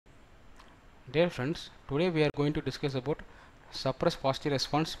Dear friends, today we are going to discuss about suppress positive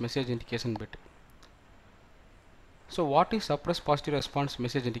response message indication bit. So what is suppress positive response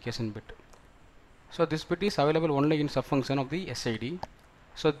message indication bit? So this bit is available only in subfunction of the SID.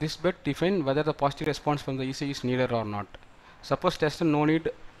 So this bit defines whether the positive response from the ECU is needed or not. Suppose tester no need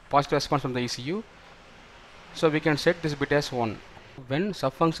positive response from the ECU, so we can set this bit as 1. When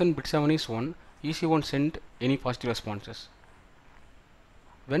subfunction bit 7 is 1, ECU won't send any positive responses.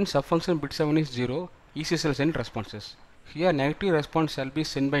 When subfunction bit 7 is 0, ECU shall send responses. Here negative response shall be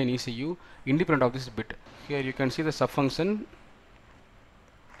sent by an ECU independent of this bit. Here you can see the subfunction.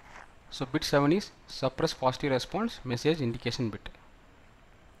 So bit 7 is suppress positive response message indication bit.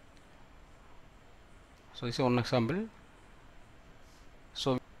 So this is one example.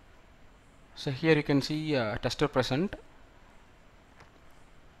 So here you can see tester present.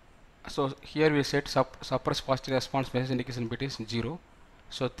 So here we set suppress positive response message indication bit is 0.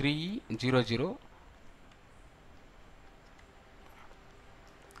 So 300.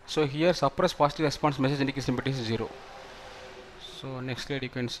 So here suppress positive response message indication bit is 0. So next slide you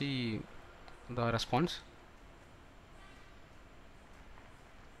can see the response.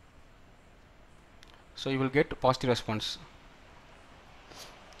 So you will get positive response.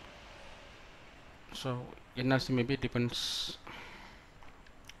 So NRC maybe depends.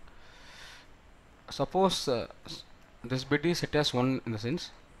 Suppose this bit is set as 1 in the sense.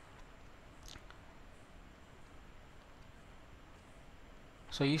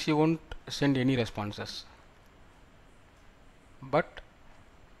 So ECU won't send any responses. But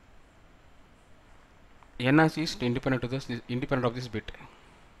NRC is independent of this bit.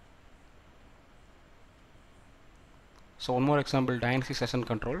 So one more example, Diagnostic session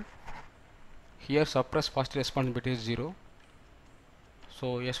control. Here suppress positive response bit is 0.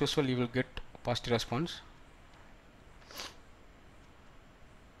 So as usual you will get positive response.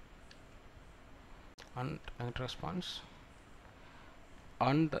 And response.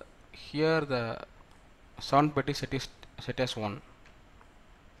 And here the sound bit is set as 1.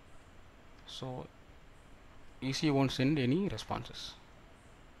 So ECU won't send any responses.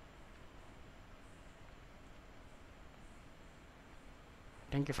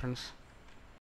 Thank you friends.